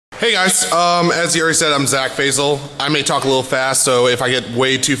Hey guys, as you already said, I'm Zach Faisal. I may talk a little fast, so if I get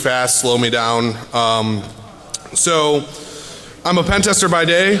way too fast, slow me down. So I'm a pen tester by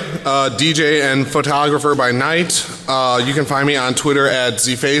day, DJ and photographer by night. You can find me on Twitter at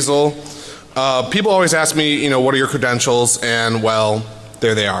zfaisal. People always ask me, what are your credentials? And well,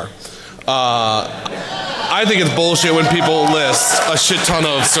 there they are. I think it's bullshit when people list a shit ton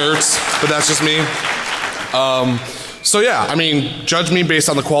of certs, but that's just me. So yeah, I mean, judge me based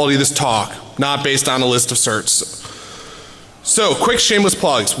on the quality of this talk, not based on a list of certs. So, quick shameless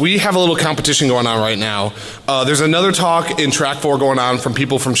plugs. We have a little competition going on right now. There's another talk in track 4 going on from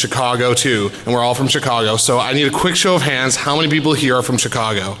people from Chicago too, and we're all from Chicago. So I need a quick show of hands. How many people here are from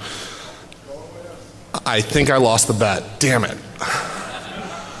Chicago? I think I lost the bet. Damn it.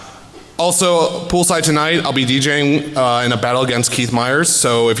 Also, poolside tonight, I'll be DJing in a battle against Keith Myers.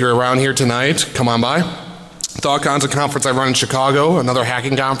 So if you're around here tonight, come on by. ThoughtCon's a conference I run in Chicago, another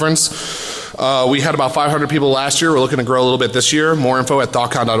hacking conference. We had about 500 people last year. We're looking to grow a little bit this year. More info at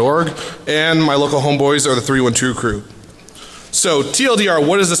thoughtcon.org. And my local homeboys are the 312 crew. So TLDR,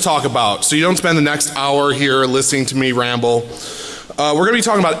 what does this talk about? So you don't spend the next hour here listening to me ramble. We're going to be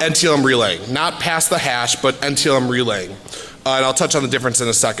talking about NTLM relaying. Not pass the hash, but NTLM relaying. And I'll touch on the difference in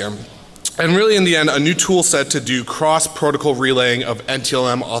a second. And really in the end, a new tool set to do cross-protocol relaying of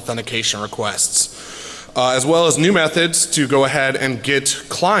NTLM authentication requests. As well as new methods to go ahead and get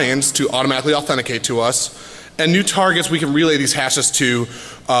clients to automatically authenticate to us, and new targets we can relay these hashes to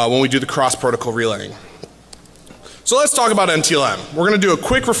when we do the cross-protocol relaying. So let's talk about NTLM. We're going to do a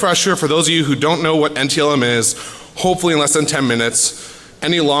quick refresher for those of you who don't know what NTLM is, hopefully in less than 10 minutes.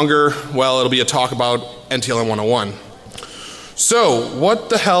 Any longer, well, it'll be a talk about NTLM 101. So what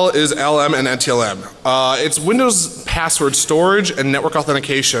the hell is LM and NTLM? It's Windows password storage and network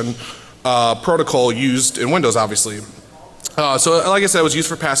authentication protocol used in Windows, obviously. So like I said, it was used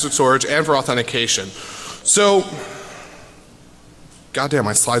for password storage and for authentication. So, goddamn,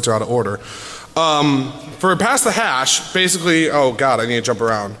 my slides are out of order. For pass the hash, basically, oh god, I need to jump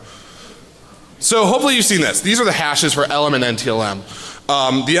around. So hopefully you've seen this. These are the hashes for LM and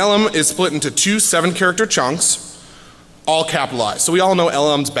NTLM. The LM is split into two 7-character chunks, all capitalized. So we all know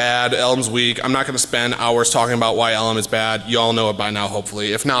LM's bad, LM's weak. I'm not going to spend hours talking about why LM is bad. You all know it by now,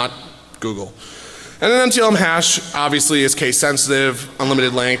 hopefully. If not, Google. And an NTLM hash obviously is case sensitive,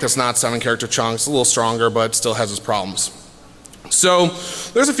 unlimited length. It's not 7-character chunks. It's a little stronger, but still has its problems. So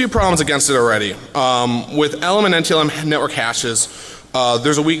there's a few problems against it already. With LM and NTLM network hashes,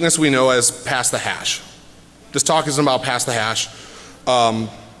 there's a weakness we know as pass the hash. This talk isn't about pass the hash.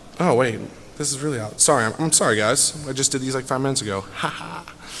 Oh wait, this is really out. Sorry, I'm sorry guys. I just did these like 5 minutes ago. Haha.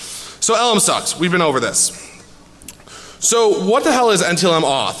 So LM sucks. We've been over this. So what the hell is NTLM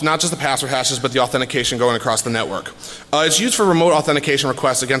auth? Not just the password hashes, but the authentication going across the network. It's used for remote authentication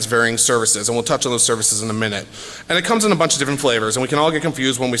requests against varying services, and we'll touch on those services in a minute. And it comes in a bunch of different flavors, and we can all get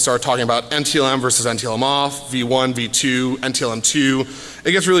confused when we start talking about NTLM versus NTLM auth, V1, V2, NTLM2.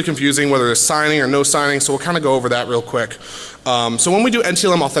 It gets really confusing whether there's signing or no signing, so we'll kind of go over that real quick. So when we do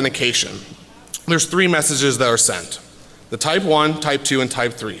NTLM authentication, there's 3 messages that are sent. The type 1, type 2, and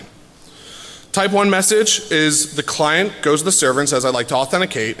type 3. Type 1 message is the client goes to the server and says, I'd like to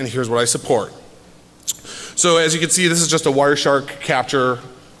authenticate, and here's what I support. So as you can see, this is just a Wireshark capture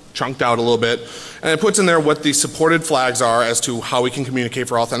chunked out a little bit, and it puts in there what the supported flags are as to how we can communicate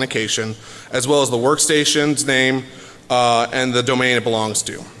for authentication, as well as the workstation's name and the domain it belongs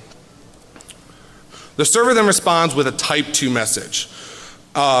to. The server then responds with a type 2 message.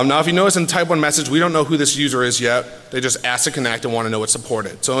 Now if you notice in type 1 message, we don't know who this user is yet. They just ask to connect and want to know what's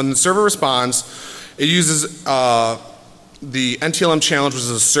supported. So when the server responds, it uses the NTLM challenge, which is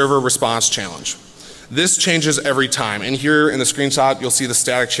a server response challenge. This changes every time. And here in the screenshot, you'll see the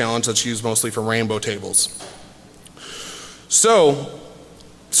static challenge that's used mostly for rainbow tables. So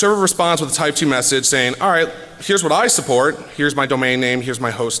server responds with a type 2 message saying, all right, here's what I support, here's my domain name, here's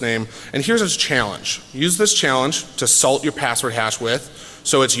my host name, and here's its challenge. Use this challenge to salt your password hash with,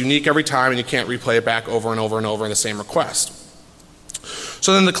 so it's unique every time and you can't replay it back over and over and over in the same request.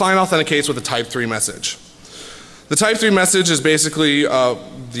 So then the client authenticates with a type 3 message. The type 3 message is basically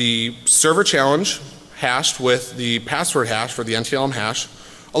the server challenge hashed with the password hash for the NTLM hash,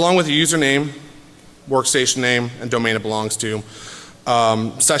 along with the username, workstation name, and domain it belongs to,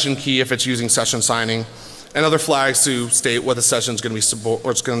 session key if it's using session signing, and other flags to state what the session is going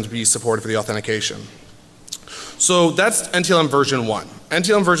to be supported for the authentication. So that's NTLM version 1.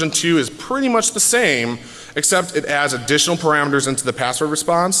 NTLM version 2 is pretty much the same, except it adds additional parameters into the password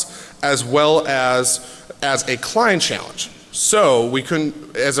response, as well as a client challenge. So we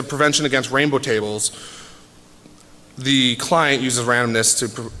couldn't, as a prevention against rainbow tables, the client uses randomness to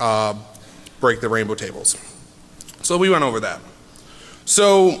break the rainbow tables. So we went over that.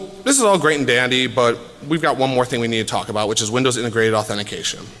 So this is all great and dandy, but we've got one more thing we need to talk about, which is Windows integrated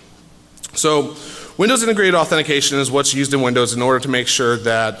authentication. So Windows integrated authentication is what's used in Windows in order to make sure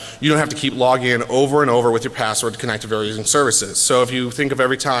that you don't have to keep logging in over and over with your password to connect to various services. So if you think of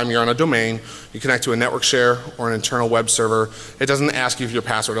every time you're on a domain, you connect to a network share or an internal web server, it doesn't ask you for your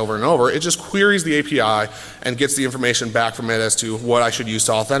password over and over. It just queries the API and gets the information back from it as to what I should use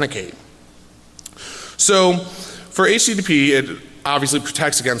to authenticate. So for HTTP, it obviously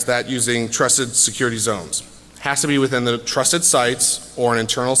protects against that using trusted security zones. Has to be within the trusted sites or an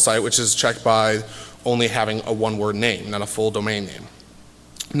internal site, which is checked by only having a one-word name, not a full domain name.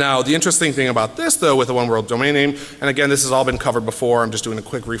 Now, the interesting thing about this, though, with a one-word domain name, and again, this has all been covered before, I'm just doing a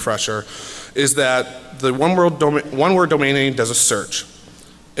quick refresher, is that the one-word domain name does a search.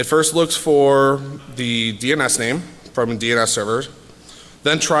 It first looks for the DNS name from a DNS server,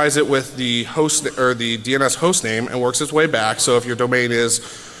 then tries it with the host or the DNS host name and works its way back. So if your domain is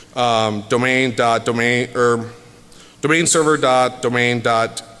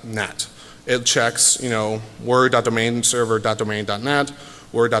domainserver.domain.net, it checks, word.domainserver.domain.net,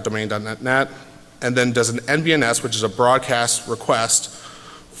 word.domain.net, and then does an NBNS, which is a broadcast request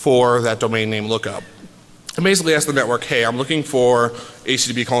for that domain name lookup. And basically asks the network, hey, I'm looking for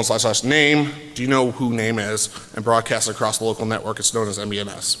http://name, do you know who name is, and broadcasts across the local network. It's known as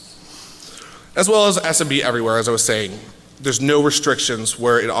NBNS. As well as SMB everywhere, as I was saying. There's no restrictions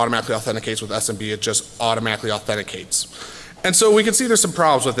where it automatically authenticates with SMB, it just automatically authenticates. And so we can see there's some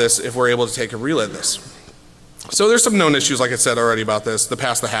problems with this if we're able to take and relay this. So there's some known issues, like I said already about this, the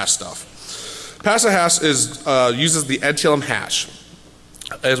pass the hash stuff. Pass the hash uses the NTLM hash.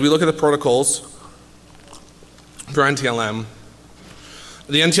 As we look at the protocols for NTLM,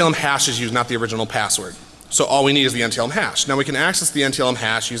 the NTLM hash is used, not the original password. So all we need is the NTLM hash. Now we can access the NTLM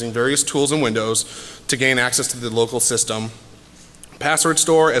hash using various tools in Windows to gain access to the local system, password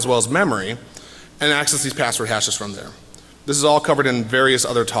store, as well as memory, and access these password hashes from there. This is all covered in various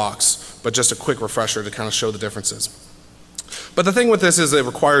other talks, but just a quick refresher to kind of show the differences. But the thing with this is it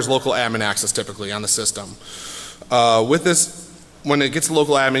requires local admin access typically on the system. With this, when it gets to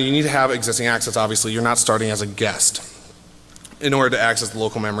local admin, you need to have existing access, obviously. You're not starting as a guest in order to access the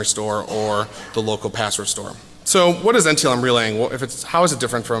local memory store or the local password store. So what is NTLM relaying? Well, how is it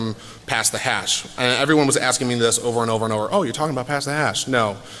different from pass the hash? And everyone was asking me this over and over and over. Oh, you're talking about pass the hash?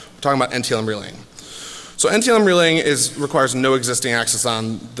 No, we're talking about NTLM relaying. So NTLM relaying requires no existing access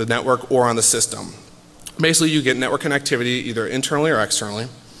on the network or on the system. Basically, you get network connectivity either internally or externally,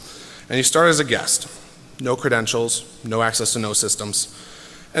 and you start as a guest. No credentials, no access to no systems.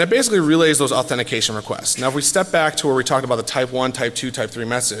 And it basically relays those authentication requests. Now if we step back to where we talked about the type 1, type 2, type 3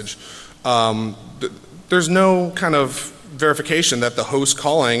 message, there's no kind of verification that the host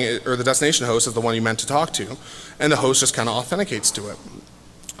calling or the destination host is the one you meant to talk to, and the host just kind of authenticates to it.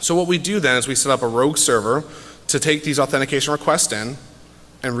 So what we do then is we set up a rogue server to take these authentication requests in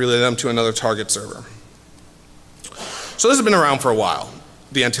and relay them to another target server. So this has been around for a while,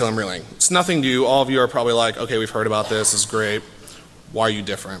 the NTLM relaying. It's nothing new. All of you are probably like, okay, we've heard about this, this is great. Why are you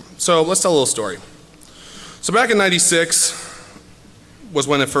different? So let's tell a little story. So back in '96 was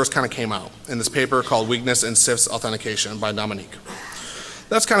when it first kind of came out in this paper called Weakness in CIFS Authentication by Dominique.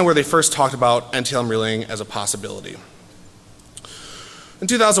 That's kind of where they first talked about NTLM relaying as a possibility. In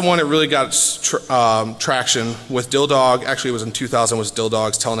 2001, it really got traction with DILDOG. Actually, it was in 2000 was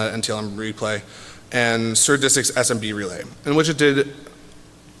DILDOG's Telnet NTLM replay and SerDisic's SMB relay, in which it did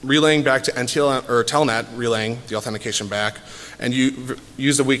relaying back to NTLM or Telnet, relaying the authentication back, and you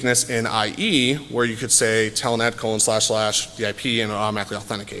use a weakness in IE where you could say telnet : the IP and it automatically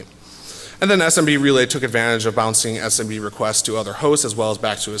authenticate. And then SMB relay took advantage of bouncing SMB requests to other hosts as well as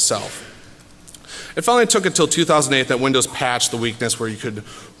back to itself. It finally took until 2008 that Windows patched the weakness where you could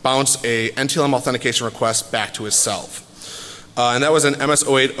bounce a NTLM authentication request back to itself. And that was in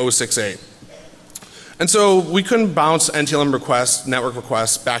MS-08-068. And so we couldn't bounce NTLM requests, network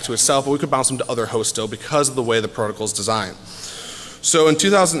requests back to itself, but we could bounce them to other hosts still because of the way the protocol is designed. So in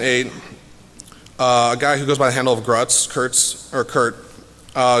 2008, a guy who goes by the handle of Kurt,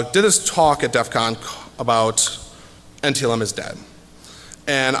 did this talk at DEFCON about NTLM is dead.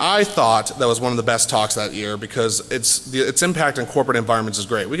 And I thought that was one of the best talks that year because its impact in corporate environments is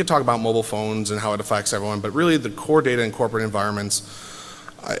great. We could talk about mobile phones and how it affects everyone, but really the core data in corporate environments,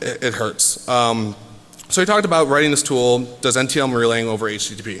 it hurts. So he talked about writing this tool, does NTLM relaying over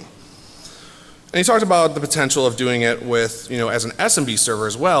HTTP. And he talked about the potential of doing it with, as an SMB server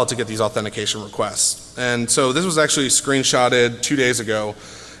as well to get these authentication requests. And so this was actually screenshotted 2 days ago.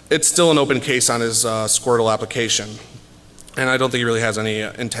 It's still an open case on his Squirtle application. and I don't think he really has any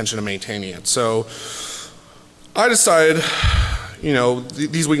intention of maintaining it. So I decided, you know,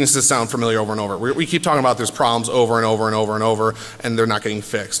 these weaknesses sound familiar over and over. We keep talking about there's problems over and over and over and over, and they're not getting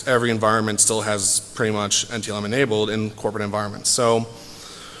fixed. Every environment still has pretty much NTLM enabled in corporate environments. So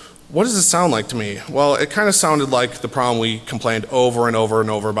what does it sound like to me? Well, it kind of sounded like the problem we complained over and over and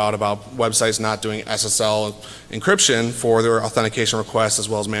over about websites not doing SSL encryption for their authentication requests as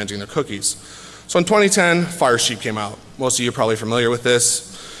well as managing their cookies. So in 2010, Firesheep came out. Most of you are probably familiar with this.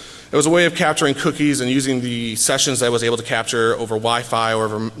 It was a way of capturing cookies and using the sessions that I was able to capture over Wi-Fi or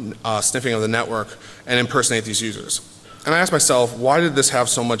over sniffing of the network and impersonate these users. And I asked myself, why did this have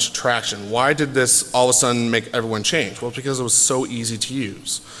so much traction? Why did this all of a sudden make everyone change? Well, it's because it was so easy to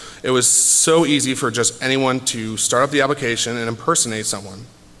use. It was so easy for just anyone to start up the application and impersonate someone.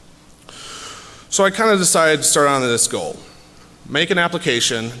 So I kind of decided to start on this goal. Make an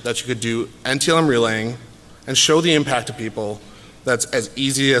application that you could do NTLM relaying and show the impact to people that's as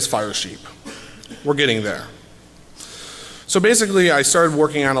easy as Firesheep. We're getting there. So basically I started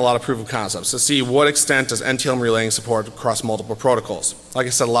working on a lot of proof of concepts to see what extent does NTLM relaying support across multiple protocols. Like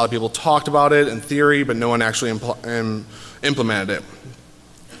I said, a lot of people talked about it in theory, but no one actually implemented it.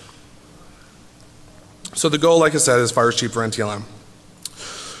 So the goal, like I said, is Firesheep for NTLM.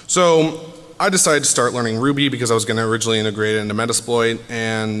 So I decided to start learning Ruby because I was going to originally integrate it into Metasploit,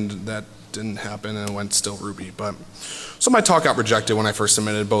 and that didn't happen and it went still Ruby. So my talk got rejected when I first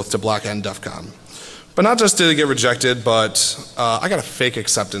submitted both to Black Hat and DEFCON. But not just did it get rejected, but I got a fake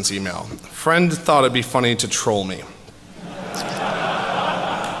acceptance email. A friend thought it'd be funny to troll me.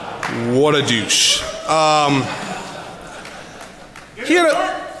 What a douche. He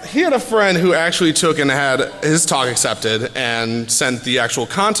had a friend who actually took and had his talk accepted and sent the actual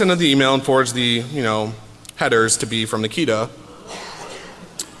content of the email and forged the, you know, headers to be from Nikita.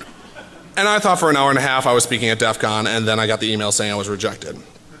 And I thought for an hour and a half I was speaking at DEFCON, and then I got the email saying I was rejected.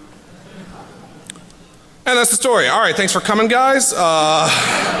 And that's the story. All right, thanks for coming, guys.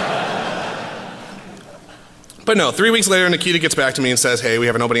 But no, 3 weeks later, Nikita gets back to me and says, hey, we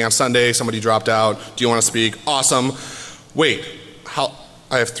have an opening on Sunday. Somebody dropped out. Do you want to speak? Awesome. Wait,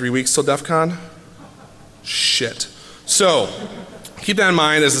 I have 3 weeks till DEFCON? Shit. So keep that in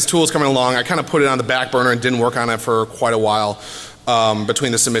mind as this tool is coming along. I kind of put it on the back burner and didn't work on it for quite a while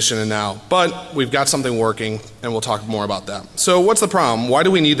between the submission and now. But we've got something working, and we'll talk more about that. So what's the problem? Why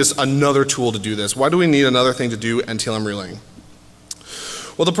do we need another tool to do this? Why do we need another thing to do NTLM relaying?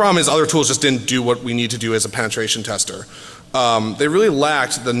 Well, the problem is other tools just didn't do what we need to do as a penetration tester. They really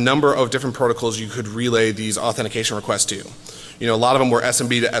lacked the number of different protocols you could relay these authentication requests to. You know, a lot of them were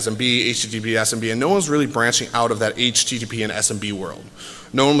SMB to SMB, HTTP to SMB, and no one was really branching out of that HTTP and SMB world.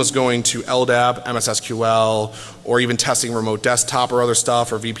 No one was going to LDAP, MSSQL, or even testing remote desktop or other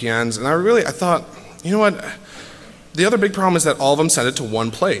stuff or VPNs. And I thought, you know what? The other big problem is that all of them sent it to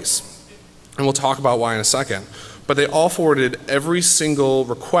one place. And we'll talk about why in a second. But they all forwarded every single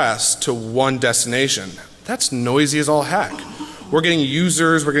request to one destination. That's noisy as all heck. We're getting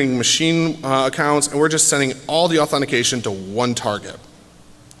users, we're getting machine accounts, and we're just sending all the authentication to one target.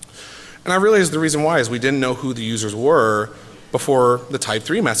 And I realized the reason why is we didn't know who the users were before the type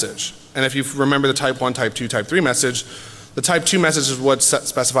 3 message. And if you remember the type 1, type 2, type 3 message, the type 2 message is what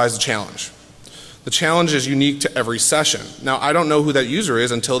specifies the challenge. The challenge is unique to every session. Now I don't know who that user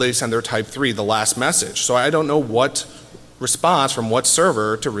is until they send their type 3, the last message. So I don't know what response from what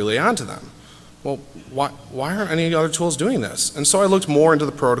server to relay onto them. Well, why aren't any other tools doing this? And so I looked more into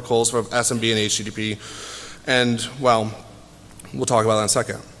the protocols of SMB and HTTP, and well, we'll talk about that in a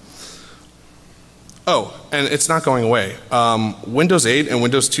second. Oh, and it's not going away. Windows 8 and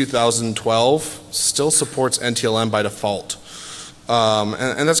Windows 2012 still supports NTLM by default.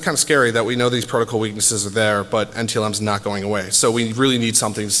 And that's kind of scary that we know these protocol weaknesses are there, but NTLM's not going away. So we really need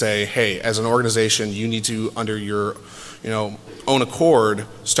something to say, hey, as an organization, you need to, under your own accord,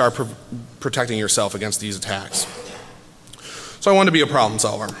 start protecting yourself against these attacks. So I wanted to be a problem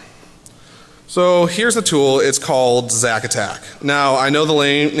solver. So here's the tool. It's called Zack Attack. Now I know the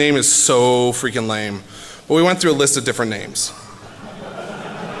name is so freaking lame, but we went through a list of different names.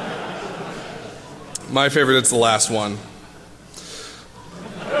 My favorite is the last one.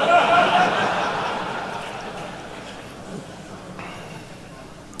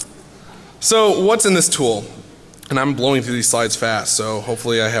 So what's in this tool? And I'm blowing through these slides fast, so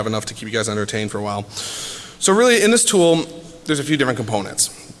hopefully I have enough to keep you guys entertained for a while. So really in this tool, there's a few different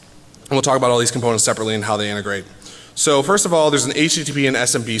components. And we'll talk about all these components separately and how they integrate. So first of all, there's an HTTP and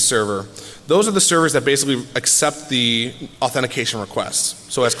SMB server. Those are the servers that basically accept the authentication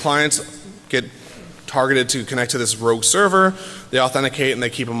requests. So as clients get targeted to connect to this rogue server, they authenticate and they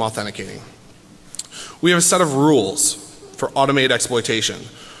keep them authenticating. We have a set of rules for automated exploitation.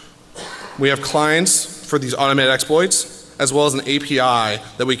 We have clients for these automated exploits, as well as an API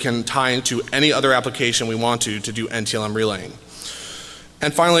that we can tie into any other application we want to do NTLM relaying.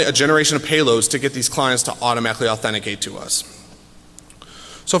 And finally, a generation of payloads to get these clients to automatically authenticate to us.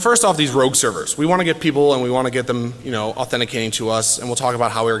 So first off, these rogue servers. We want to get people and we want to get them, authenticating to us, and we'll talk about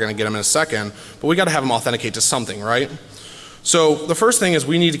how we're going to get them in a second, but we got to have them authenticate to something, right? So the first thing is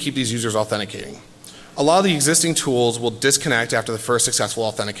we need to keep these users authenticating. A lot of the existing tools will disconnect after the first successful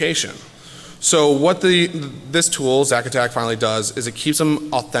authentication. So what this tool, ZAC finally does, is it keeps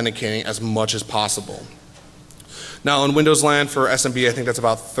them authenticating as much as possible. Now in Windows land for SMB, I think that's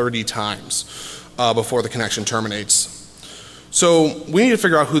about 30 times before the connection terminates. So we need to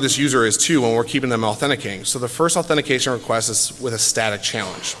figure out who this user is too when we're keeping them authenticating. So the first authentication request is with a static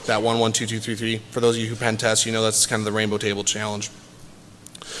challenge, that 112233. For those of you who pen test, you know that's kind of the rainbow table challenge.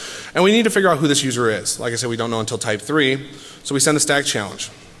 And we need to figure out who this user is. Like I said, we don't know until type 3, so we send a static challenge.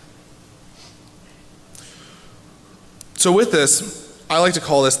 So with this, I like to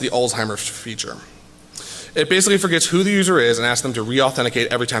call this the Alzheimer's feature. It basically forgets who the user is and asks them to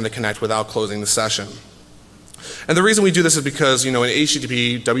re-authenticate every time they connect without closing the session. And the reason we do this is because, in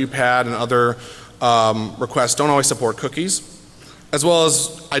HTTP, WPAD, and other requests don't always support cookies, as well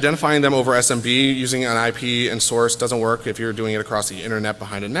as identifying them over SMB using an IP and source doesn't work if you're doing it across the internet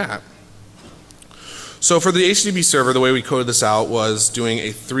behind a NAT. So for the HTTP server, the way we coded this out was doing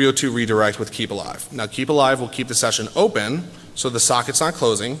a 302 redirect with keep alive. Now keep alive will keep the session open so the socket's not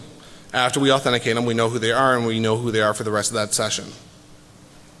closing. After we authenticate them, we know who they are and we know who they are for the rest of that session.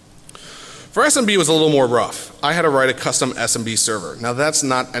 For SMB, it was a little more rough. I had to write a custom SMB server. Now that's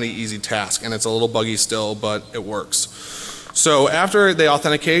not any easy task, and it's a little buggy still, but it works. So after they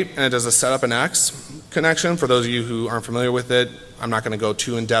authenticate and it does a setup and X connection, for those of you who aren't familiar with it, I'm not going to go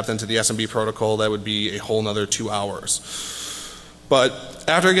too in depth into the SMB protocol. That would be a whole nother 2 hours. But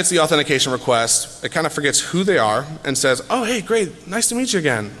after it gets the authentication request, it kind of forgets who they are and says, oh hey great, nice to meet you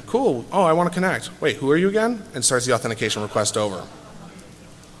again, cool, oh I want to connect, wait who are you again? And starts the authentication request over.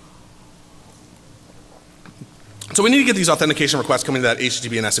 So we need to get these authentication requests coming to that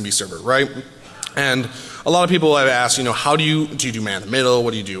HTTP and SMB server, right? And a lot of people have asked, how do you do man in the middle?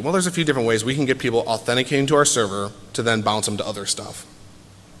 What do you do? Well, there's a few different ways we can get people authenticating to our server to then bounce them to other stuff.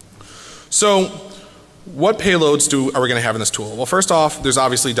 So what payloads are we going to have in this tool? Well, first off, there's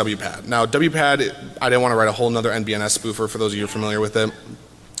obviously WPAD. Now WPAD, I didn't want to write a whole nother NBNS spoofer for those of you who are familiar with it.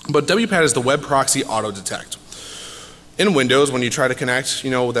 But WPAD is the web proxy auto detect. In Windows, when you try to connect,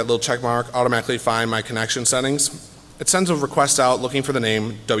 with that little check mark, automatically find my connection settings, it sends a request out looking for the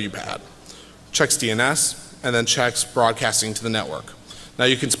name WPAD. Checks DNS, and then checks broadcasting to the network. Now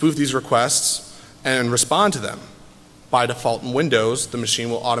you can spoof these requests and respond to them. By default in Windows, the machine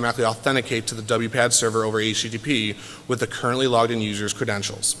will automatically authenticate to the WPAD server over HTTP with the currently logged in user's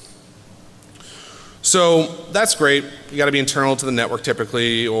credentials. So that's great. You got to be internal to the network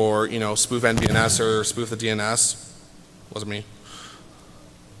typically, or spoof NBNS or spoof the DNS. Wasn't me.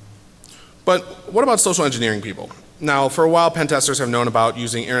 But what about social engineering people? Now for a while pen testers have known about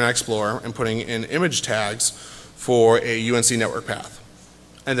using Internet Explorer and putting in image tags for a UNC network path.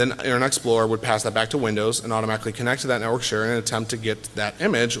 And then Internet Explorer would pass that back to Windows and automatically connect to that network share in an attempt to get that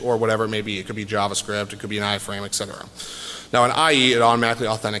image or whatever it may be. It could be JavaScript, it could be an iframe, etc. Now in IE it automatically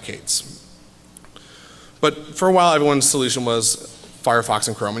authenticates. But for a while everyone's solution was Firefox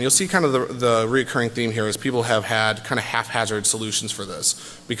and Chrome, and you'll see kind of the recurring theme here is people have had kind of haphazard solutions for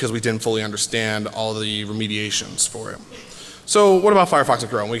this because we didn't fully understand all the remediations for it. So what about Firefox and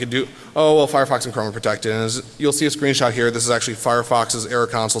Chrome? We could do, oh well Firefox and Chrome are protected, and you'll see a screenshot here. This is actually Firefox's error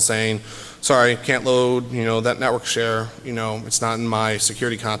console saying, sorry, can't load that network share, it's not in my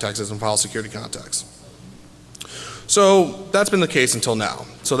security context, it's in file security context. So that's been the case until now.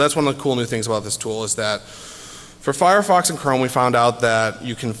 So that's one of the cool new things about this tool is that for Firefox and Chrome, we found out that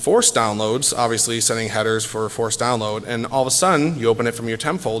you can force downloads, obviously setting headers for forced download, and all of a sudden you open it from your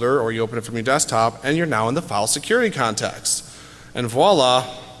temp folder or you open it from your desktop and you're now in the file security context. And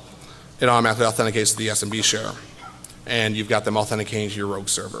voila, it automatically authenticates to the SMB share. And you've got them authenticating to your rogue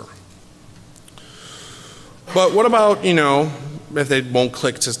server. But what about, if they won't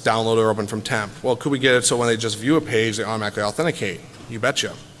click to download or open from temp? Well, could we get it so when they just view a page, they automatically authenticate? You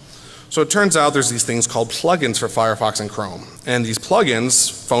betcha. So it turns out there's these things called plugins for Firefox and Chrome. And these plugins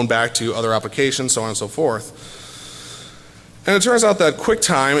phone back to other applications, so on and so forth. And it turns out that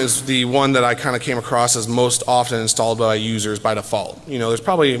QuickTime is the one that I kind of came across as most often installed by users by default. There's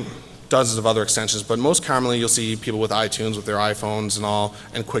probably dozens of other extensions, but most commonly you'll see people with iTunes with their iPhones and all,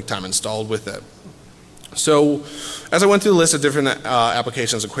 and QuickTime installed with it. So as I went through the list of different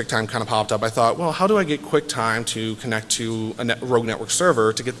applications that QuickTime kind of popped up, I thought, well, how do I get QuickTime to connect to a rogue network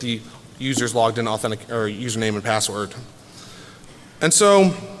server to get the users logged in or username and password? And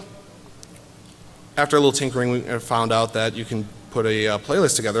so after a little tinkering, we found out that you can put a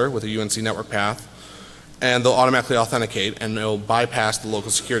playlist together with a UNC network path, and they'll automatically authenticate and it'll bypass the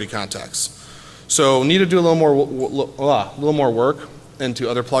local security context. So need to do a little more work into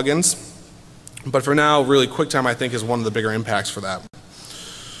other plugins. But for now, really QuickTime I think is one of the bigger impacts for that.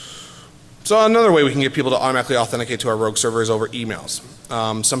 So another way we can get people to automatically authenticate to our rogue server is over emails.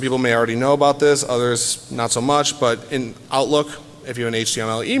 Some people may already know about this, others not so much, but in Outlook, if you have an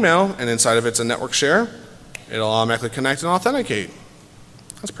HTML email and inside of it's a network share, it'll automatically connect and authenticate.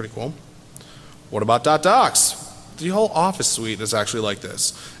 That's pretty cool. What about .docs? The whole Office suite is actually like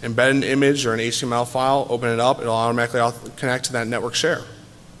this. Embed an image or an HTML file, open it up, it'll automatically connect to that network share.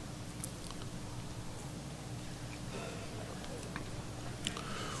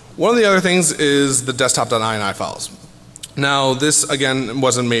 One of the other things is the desktop.ini files. Now this again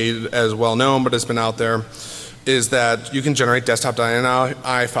wasn't made as well known, but it's been out there, is that you can generate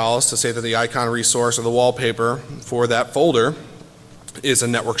desktop.ini files to say that the icon resource or the wallpaper for that folder is a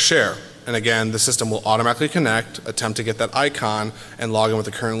network share. And again, the system will automatically connect, attempt to get that icon, and log in with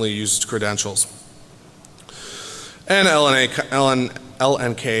the currently used credentials. And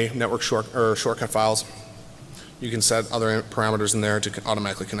LNK network shortcut files. You can set other parameters in there to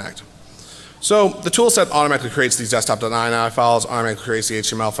automatically connect. So the tool set automatically creates these desktop.ini files, automatically creates the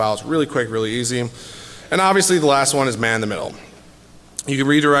HTML files, really quick, really easy. And obviously the last one is man in the middle. You can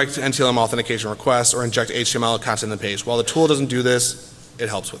redirect NTLM authentication requests or inject HTML content in the page. While the tool doesn't do this, it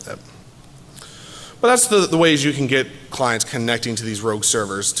helps with it. But that's the ways you can get clients connecting to these rogue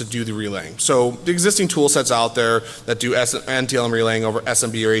servers to do the relaying. So the existing tool sets out there that do NTLM relaying over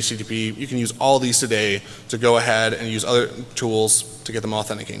SMB or HTTP, you can use all these today to go ahead and use other tools to get them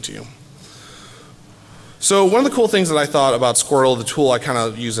authenticating to you. So one of the cool things that I thought about Squirtle, the tool I kind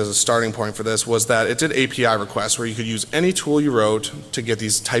of used as a starting point for this, was that it did API requests where you could use any tool you wrote to get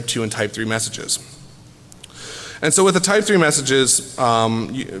these type 2 and type 3 messages. And so with the type 3 messages,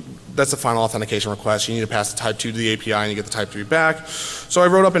 that's the final authentication request. You need to pass the type 2 to the API and you get the type 3 back. So I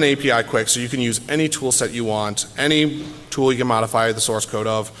wrote up an API quick so you can use any tool set you want, any tool you can modify the source code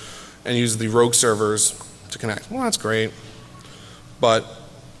of, and use the rogue servers to connect. Well, that's great, but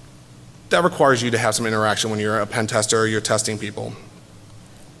that requires you to have some interaction when you're a pen tester or you're testing people.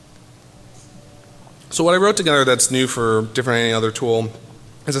 So what I wrote together that's new for different than any other tool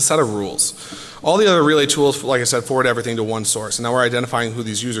is a set of rules. All the other relay tools, like I said, forward everything to one source, and now we're identifying who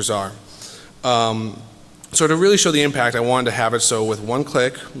these users are. So to really show the impact, I wanted to have it so with one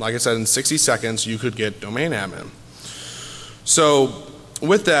click, like I said, in 60 seconds, you could get domain admin. So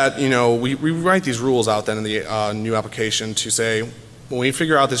with that, you know, we write these rules out then in the new application to say, when we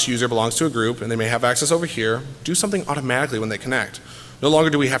figure out this user belongs to a group and they may have access over here, do something automatically when they connect. No longer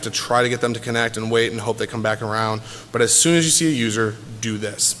do we have to try to get them to connect and wait and hope they come back around, but as soon as you see a user, do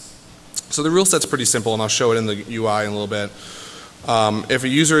this. So the rule set's pretty simple, and I'll show it in the UI in a little bit. If a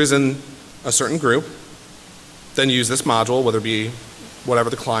user is in a certain group, then use this module, whether it be whatever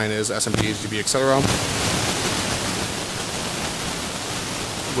the client is, SMB, HTTP, etc.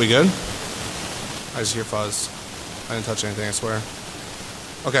 We good? I just hear fuzz. I didn't touch anything, I swear.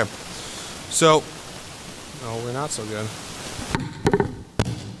 Okay. So, no, we're not so good.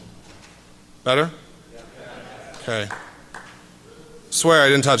 Better? Okay. Swear I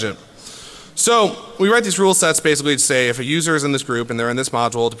didn't touch it. So we write these rule sets basically to say if a user is in this group and they're in this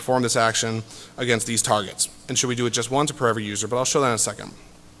module to perform this action against these targets. And should we do it just once or per every user? But I'll show that in a second.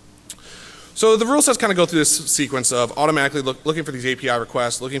 So the rule sets kind of go through this sequence of automatically looking for these API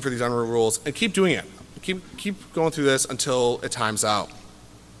requests, looking for these unroot rules, and keep doing it. Keep going through this until it times out.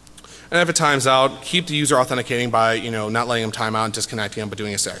 And if it times out, keep the user authenticating by, you know, not letting them time out and disconnecting them, but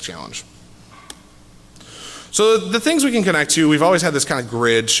doing a stack challenge. So the things we can connect to, we've always had this kind of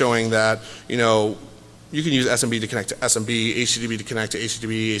grid showing that, you know, you can use SMB to connect to SMB, HTTP to connect to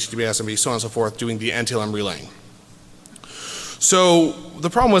HTTP, HTTP to SMB, so on and so forth, doing the NTLM relaying. So the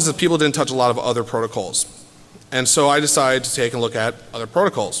problem was that people didn't touch a lot of other protocols. And so I decided to take a look at other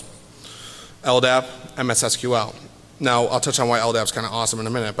protocols. LDAP, MSSQL. Now I'll touch on why LDAP is kind of awesome in a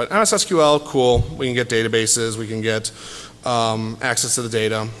minute, but MSSQL, cool. We can get databases, we can get access to the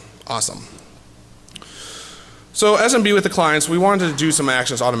data, awesome. So SMB with the clients, we wanted to do some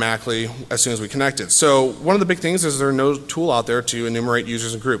actions automatically as soon as we connected. So one of the big things is there's no tool out there to enumerate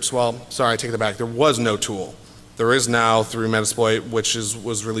users and groups. Well, sorry, I take that back. There was no tool. There is now through Metasploit, which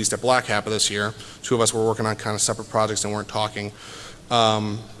was released at Black Hat this year. Two of us were working on kind of separate projects and weren't talking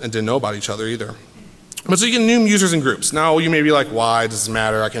and didn't know about each other either. But so you can enum users and groups. Now you may be like, why does it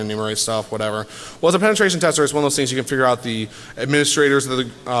matter? I can enumerate stuff, whatever. Well, as a penetration tester, it's one of those things you can figure out the administrators of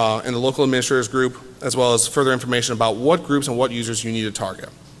in the local administrators group, as well as further information about what groups and what users you need to target.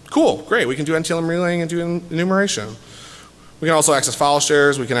 Cool, great. We can do NTLM relaying and do enumeration. We can also access file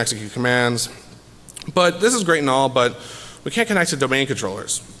shares. We can execute commands. But this is great and all, but we can't connect to domain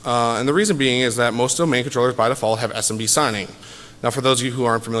controllers. And the reason being is that most domain controllers by default have SMB signing. Now for those of you who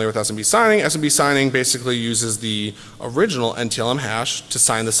aren't familiar with SMB signing basically uses the original NTLM hash to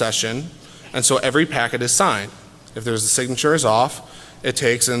sign the session, and so every packet is signed. If there's the signature is off, it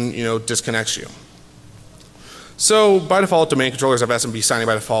takes and disconnects you. So by default, domain controllers have SMB signing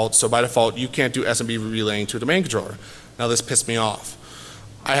by default, so by default you can't do SMB relaying to a domain controller. Now this pissed me off.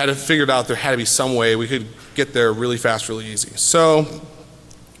 I had to figure out there had to be some way we could get there really fast, really easy. So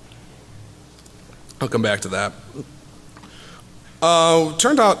I'll come back to that.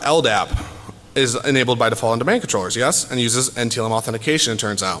 Turned out LDAP is enabled by default on domain controllers, yes, and uses NTLM authentication, it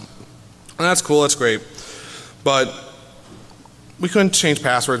turns out. And that's cool, that's great. But we couldn't change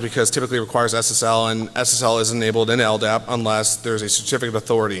passwords because typically it requires SSL, and SSL is enabled in LDAP unless there's a certificate of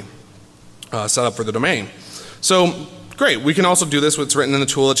authority set up for the domain. So great, we can also do this. What's written in the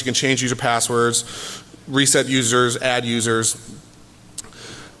tool that you can change user passwords, reset users, add users,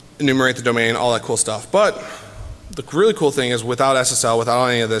 enumerate the domain, all that cool stuff. But the really cool thing is without SSL, without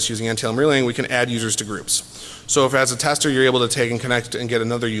any of this, using NTLM relaying, we can add users to groups. So if as a tester you're able to take and connect and get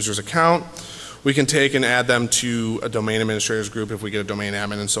another user's account, we can take and add them to a domain administrators group if we get a domain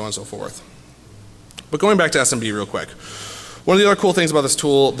admin and so on and so forth. But going back to SMB real quick. One of the other cool things about this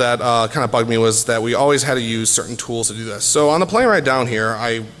tool that kind of bugged me was that we always had to use certain tools to do this. So on the plane ride down here,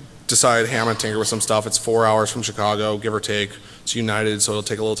 I decided, hey, I'm going to tinker with some stuff. It's 4 hours from Chicago, give or take. It's United, so it'll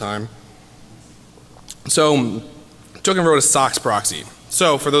take a little time. So took and wrote a SOX proxy.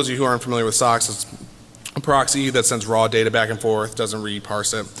 So for those of you who aren't familiar with SOX, it's a proxy that sends raw data back and forth, doesn't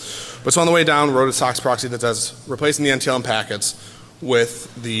reparse it. But so on the way down, wrote a SOX proxy that does replacing the NTLM packets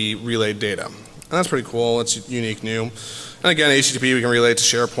with the relayed data. And that's pretty cool. It's unique, new. And again, HTTP, we can relay it to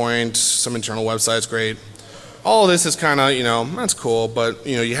SharePoint, some internal websites, great. All of this is kind of, that's cool, but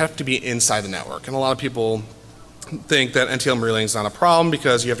you have to be inside the network. And a lot of people think that NTLM relaying is not a problem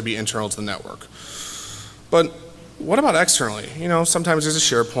because you have to be internal to the network. But what about externally? Sometimes there's a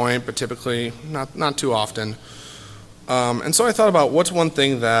SharePoint, but typically not too often. And so I thought about what's one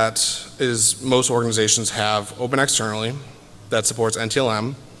thing that most organizations have open externally that supports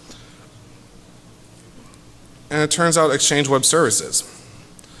NTLM. And it turns out Exchange Web Services.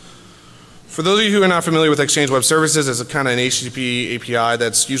 For those of you who are not familiar with Exchange Web Services, it's a kind of an HTTP API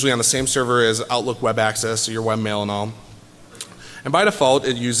that's usually on the same server as Outlook Web Access, so your webmail and all. And by default,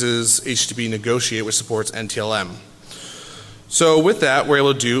 it uses HTTP Negotiate, which supports NTLM. So with that, we're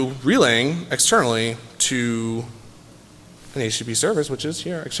able to do relaying externally to an HTTP service, which is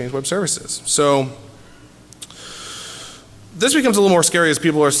here, Exchange Web Services. So this becomes a little more scary as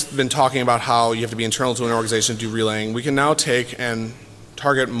people have been talking about how you have to be internal to an organization to do relaying. We can now take and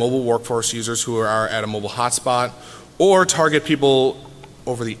target mobile workforce users who are at a mobile hotspot, or target people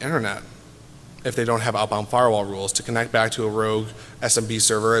over the internet if they don't have outbound firewall rules to connect back to a rogue SMB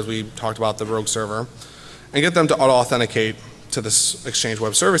server, as we talked about the rogue server, and get them to auto-authenticate to this Exchange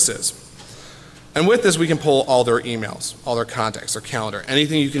Web Services. And with this, we can pull all their emails, all their contacts, their calendar,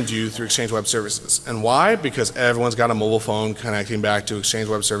 anything you can do through Exchange Web Services. And why? Because everyone's got a mobile phone connecting back to Exchange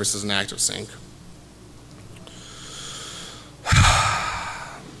Web Services and ActiveSync.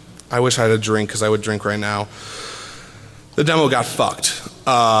 I wish I had a drink because I would drink right now. The demo got fucked.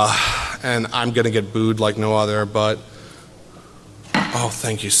 And I'm going to get booed like no other, but oh,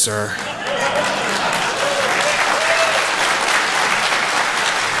 thank you, sir.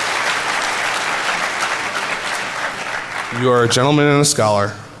 You are a gentleman and a scholar.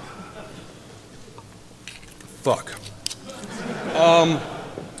 Fuck.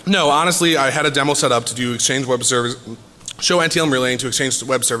 No, honestly, I had a demo set up to do Exchange Web Service, show NTLM relaying to Exchange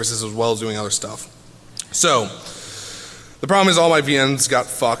Web Services as well as doing other stuff. So, the problem is all my VMs got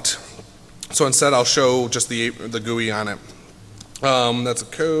fucked. So instead I'll show just the GUI on it. That's a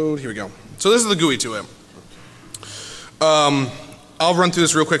code, here we go. So this is the GUI to it. I'll run through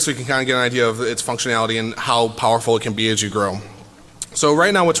this real quick so you can kind of get an idea of its functionality and how powerful it can be as you grow. So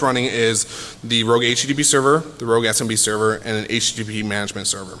right now what's running is the rogue HTTP server, the rogue SMB server, and an HTTP management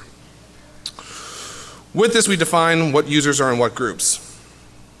server. With this we define what users are in what groups.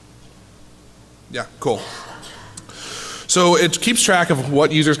 Yeah, cool. So it keeps track of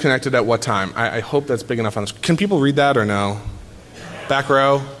what users connected at what time. I hope that's big enough on this. Can people read that or no? Back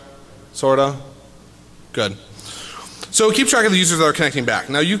row? Sorta? Good. So So keep track of the users that are connecting back.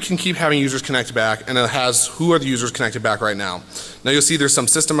 Now you can keep having users connect back, and it has who are the users connected back right now. Now you'll see there's some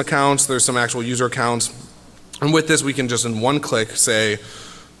system accounts, there's some actual user accounts, and with this we can just in one click say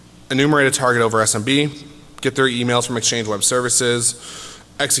enumerate a target over SMB, get their emails from Exchange Web Services,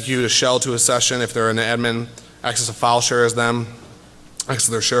 execute a shell to a session if they're an admin, access a file share as them, access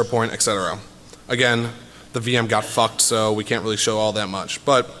their SharePoint, etc. Again, the VM got fucked, so we can't really show all that much.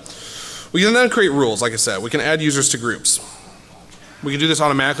 But we can then create rules, like I said. We can add users to groups. We can do this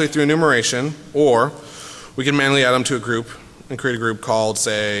automatically through enumeration, or we can manually add them to a group and create a group called,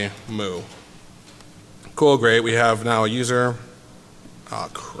 say, Moo. Cool, great. We have now a user. Oh,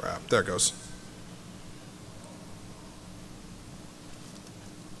 crap. There it goes.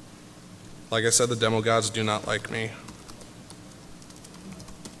 Like I said, the demo gods do not like me.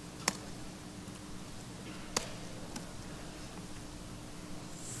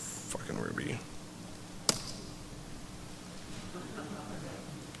 Ruby.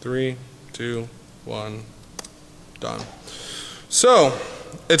 3, 2, 1, done. So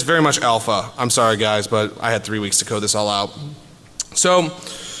it's very much alpha. I'm sorry guys, but I had 3 weeks to code this all out. So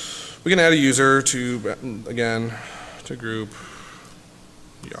we can add a user to, again, to group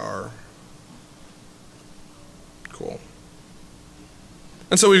yar. Cool.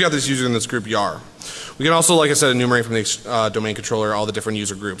 And so we've got this user in this group yar. We can also, like I said, enumerate from the domain controller all the different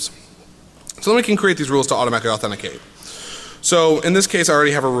user groups. So then we can create these rules to automatically authenticate. So in this case I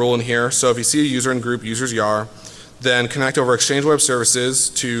already have a rule in here. So if you see a user in group users yar, then connect over Exchange Web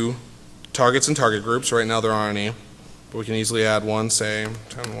Services to targets and target groups. Right now there aren't any, but we can easily add one, say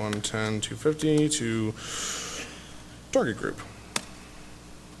 10.1, 10, 250 to target group.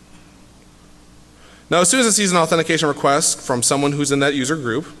 Now as soon as it sees an authentication request from someone who's in that user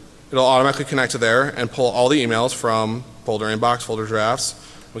group, it'll automatically connect to there and pull all the emails from folder inbox, folder drafts.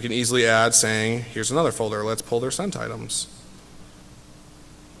 We can easily add saying, here's another folder, let's pull their sent items.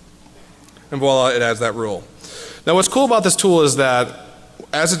 And voila, it adds that rule. Now what's cool about this tool is that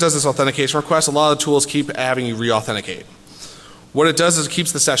as it does this authentication request, a lot of tools keep having you re-authenticate. What it does is it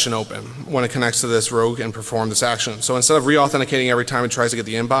keeps the session open when it connects to this rogue and perform this action. So instead of re-authenticating every time it tries to get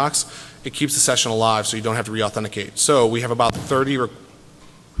the inbox, it keeps the session alive so you don't have to re-authenticate. So we have about 30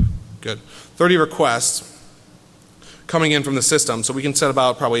 requests coming in from the system, so we can set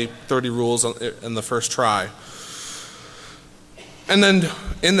about probably 30 rules in the first try. And then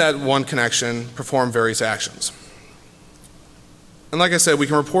in that one connection, perform various actions. And like I said, we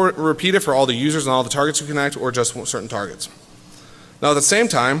can repeat it for all the users and all the targets we connect, or just certain targets. Now at the same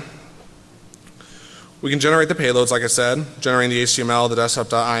time, we can generate the payloads, like I said, generating the HTML, the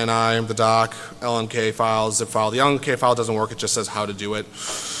desktop.ini, the doc, LMK file, zip file. The LMK file doesn't work, it just says how to do it,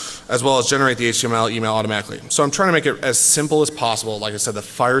 as well as generate the HTML email automatically. So I'm trying to make it as simple as possible, like I said, the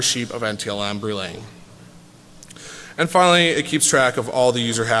fire sheep of NTLM relaying. And finally, it keeps track of all the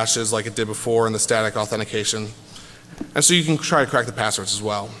user hashes like it did before in the static authentication. And so you can try to crack the passwords as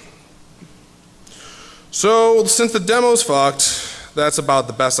well. So since the demo's fucked, that's about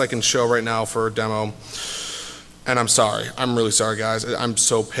the best I can show right now for a demo. And I'm sorry. I'm really sorry guys. I'm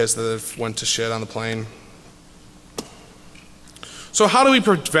so pissed that it went to shit on the plane. So how do we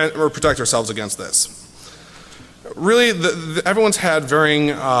prevent or protect ourselves against this? Really, everyone's had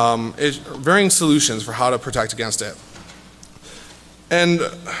varying solutions for how to protect against it. And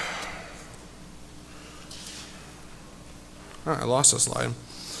I lost a slide.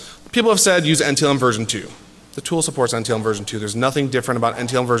 People have said use NTLM version 2. The tool supports NTLM version 2. There's nothing different about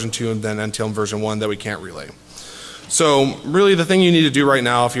NTLM version 2 than NTLM version 1 that we can't relay. So really the thing you need to do right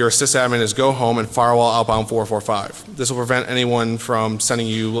now if you're a sysadmin is go home and firewall outbound 445. This will prevent anyone from sending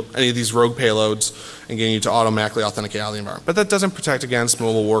you any of these rogue payloads and getting you to automatically authenticate out of the environment. But that doesn't protect against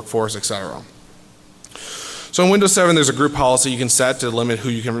mobile workforce, etc. So in Windows 7 there's a group policy you can set to limit who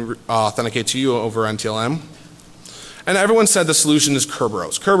you can authenticate to you over NTLM. And everyone said the solution is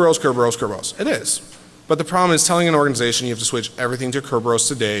Kerberos. Kerberos, Kerberos, Kerberos. It is. But the problem is telling an organization you have to switch everything to Kerberos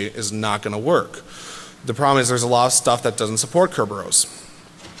today is not going to work. The problem is there's a lot of stuff that doesn't support Kerberos.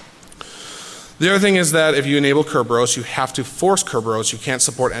 The other thing is that if you enable Kerberos, you have to force Kerberos. You can't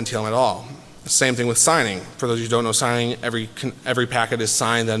support NTLM at all. The same thing with signing. For those of you who don't know signing, every packet is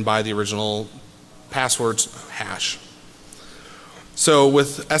signed then by the original passwords hash. So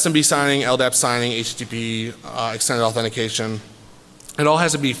with SMB signing, LDAP signing, HTTP, extended authentication, it all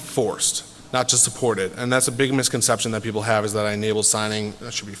has to be forced, not just supported. And that's a big misconception that people have is that I enable signing,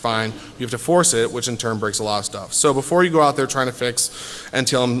 that should be fine. You have to force it, which in turn breaks a lot of stuff. So before you go out there trying to fix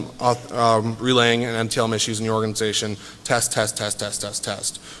NTLM relaying and NTLM issues in your organization, test,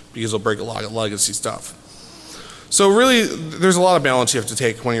 because it'll break a lot of legacy stuff. So really, there's a lot of balance you have to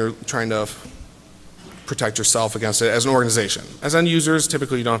take when you're trying to protect yourself against it as an organization. As end users,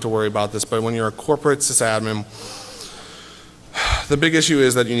 typically you don't have to worry about this, but when you're a corporate sysadmin, the big issue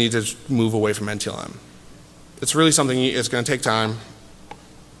is that you need to move away from NTLM. It's really something, it's going to take time,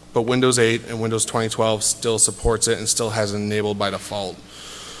 but Windows 8 and Windows 2012 still supports it and still has it enabled by default.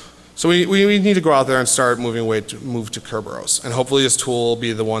 So we need to go out there and start moving away to move to Kerberos, and hopefully this tool will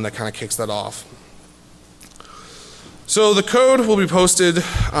be the one that kind of kicks that off. So the code will be posted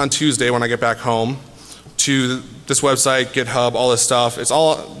on Tuesday when I get back home to this website, GitHub, all this stuff. It's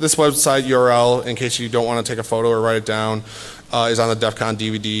all, this website URL, in case you don't want to take a photo or write it down, is on the DEFCON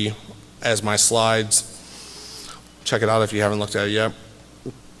DVD as my slides. Check it out if you haven't looked at it yet.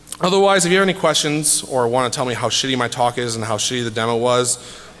 Otherwise, if you have any questions or want to tell me how shitty my talk is and how shitty the demo was,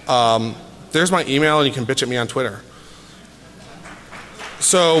 there's my email and you can bitch at me on Twitter.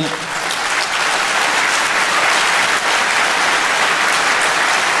 So